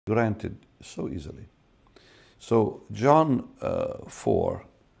granted so easily. So John 4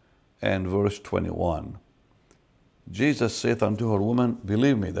 and verse 21, Jesus saith unto her, Woman,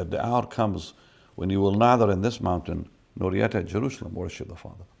 believe me that the hour comes when you will neither in this mountain nor yet at Jerusalem worship the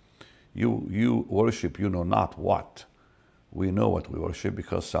Father. You worship you know not what. We know what we worship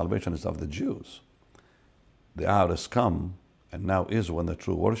because salvation is of the Jews. The hour has come, and now is when the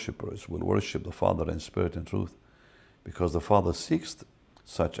true worshipers will worship the Father in spirit and truth, because the Father seeks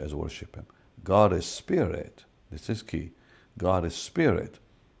such as worship Him. God is spirit. This is key. God is spirit,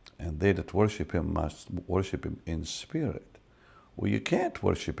 and they that worship Him must worship Him in spirit. Well, you can't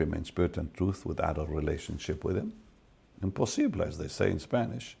worship Him in spirit and truth without a relationship with Him. Imposible, as they say in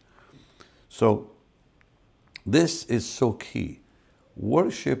Spanish. So, this is so key.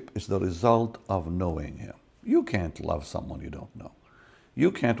 Worship is the result of knowing Him. You can't love someone you don't know.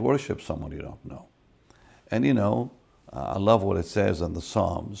 You can't worship someone you don't know. And you know, I love what it says in the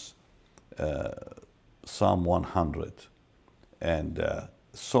Psalms, Psalm 100. And there's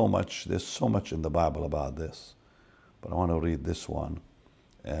so much in the Bible about this. But I want to read this one,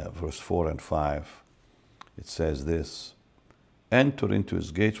 verse 4 and 5. It says this, Enter into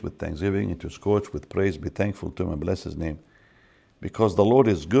His gates with thanksgiving, into His courts with praise. Be thankful to Him and bless His name. Because the Lord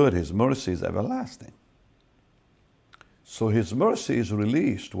is good, His mercy is everlasting. So His mercy is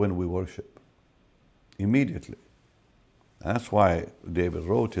released when we worship, immediately. That's why David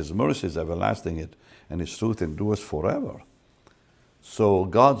wrote, His mercy is everlasting, and His truth endures forever. So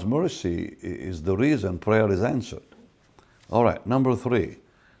God's mercy is the reason prayer is answered. All right, number 3.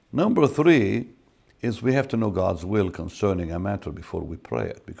 Number 3 is we have to know God's will concerning a matter before we pray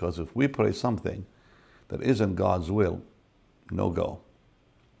it. Because if we pray something that isn't God's will, no go.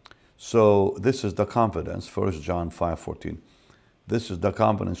 So this is the confidence, 1 John 5:14. This is the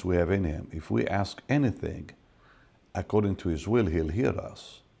confidence we have in Him. If we ask anything according to His will, He'll hear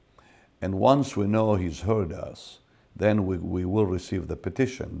us. And once we know He's heard us, then we will receive the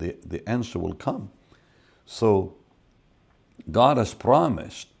petition. The answer will come. So God has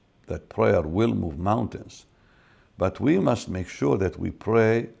promised that prayer will move mountains. But we must make sure that we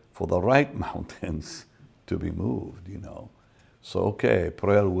pray for the right mountains to be moved, you know. So, okay,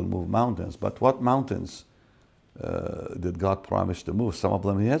 prayer will move mountains. But what mountains did God promise to move? Some of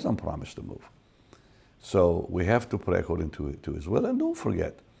them He hasn't promised to move. So we have to pray according to His will. And don't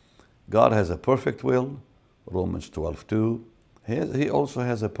forget, God has a perfect will, Romans 12:2. He also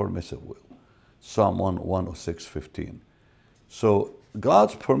has a permissive will, Psalm 106:15. So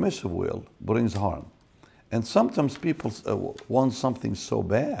God's permissive will brings harm. And sometimes people want something so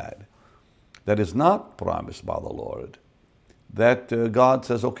bad that is not promised by the Lord, that God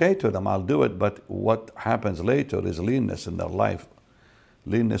says, okay to them, I'll do it, but what happens later is leanness in their life,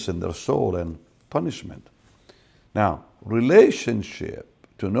 leanness in their soul, and punishment. Now, relationship,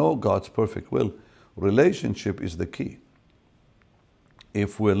 to know God's perfect will, relationship is the key.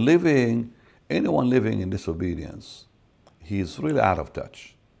 If we're anyone living in disobedience, he is really out of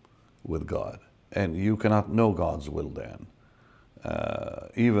touch with God. And you cannot know God's will then.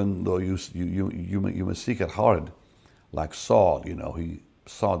 Even though you must seek it hard, like Saul, you know, he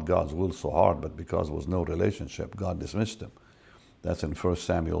sought God's will so hard, but because there was no relationship, God dismissed him. That's in 1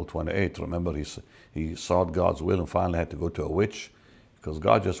 Samuel 28. Remember, he sought God's will and finally had to go to a witch because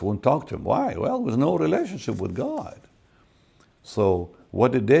God just wouldn't talk to him. Why? Well, there was no relationship with God. So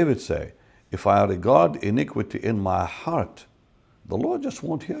what did David say? If I regard iniquity in my heart, the Lord just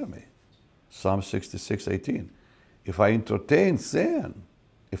won't hear me. Psalm 66:18. If I entertain sin,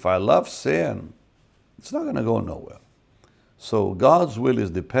 if I love sin, it's not going to go nowhere. So God's will is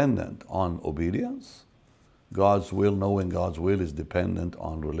dependent on obedience. God's will, knowing God's will, is dependent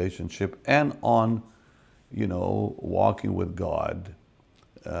on relationship and on, you know, walking with God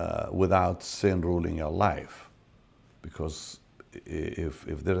without sin ruling your life. Because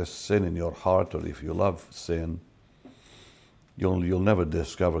if there is sin in your heart, or if you love sin, you'll never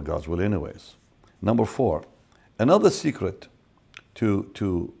discover God's will anyways. Number 4, another secret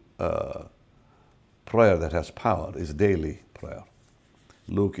to prayer that has power is daily prayer.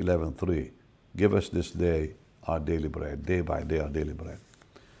 Luke 11:3, give us this day our daily bread, day by day our daily bread.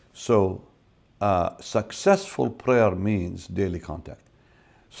 So successful prayer means daily contact.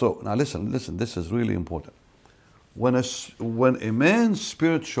 So now listen, this is really important. When a man's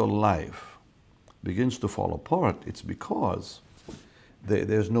spiritual life begins to fall apart, it's because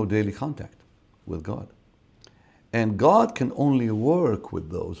there's no daily contact with God. And God can only work with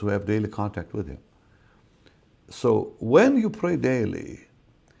those who have daily contact with Him. So when you pray daily,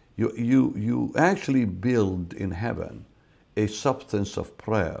 you actually build in heaven a substance of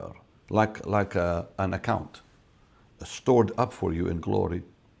prayer, like an account stored up for you in glory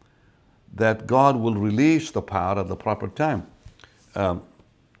that God will release the power at the proper time.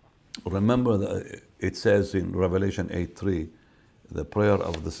 Remember, it says in Revelation 8:3, the prayer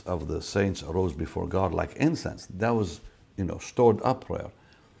of the saints arose before God like incense. That was, stored up prayer.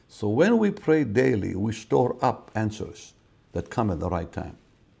 So when we pray daily, we store up answers that come at the right time.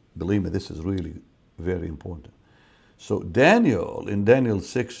 Believe me, this is really very important. So Daniel, in Daniel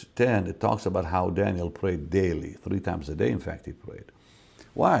 6:10, it talks about how Daniel prayed daily, 3 times a day, in fact, he prayed.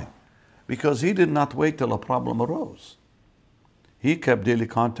 Why? Because he did not wait till a problem arose. He kept daily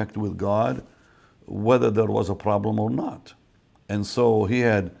contact with God, whether there was a problem or not. And so he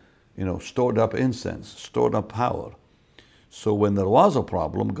had, stored up incense, stored up power. So when there was a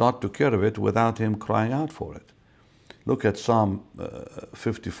problem, God took care of it without him crying out for it. Look at Psalm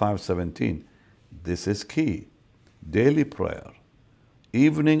 55:17. This is key. Daily prayer.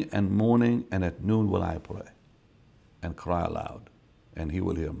 Evening and morning and at noon will I pray and cry aloud, and he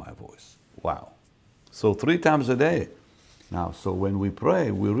will hear my voice. Wow. So 3 times a day. Now, so when we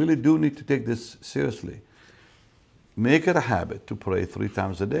pray, we really do need to take this seriously. Make it a habit to pray 3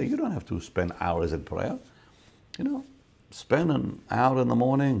 times a day. You don't have to spend hours in prayer. Spend an hour in the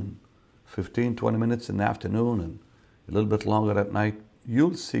morning, 15, 20 minutes in the afternoon, and a little bit longer at night.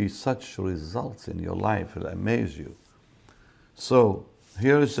 You'll see such results in your life. It'll amaze you. So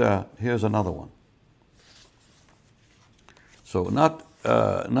here's another one. So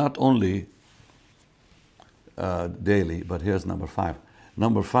not only daily, but here's number 5.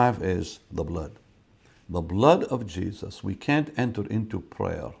 Number 5 is the blood. The blood of Jesus. We can't enter into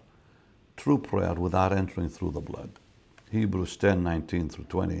prayer, true prayer, without entering through the blood. Hebrews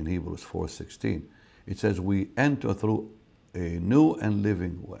 10:19-20 and Hebrews 4:16. It says we enter through a new and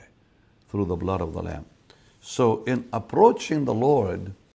living way, through the blood of the Lamb. So in approaching the Lord,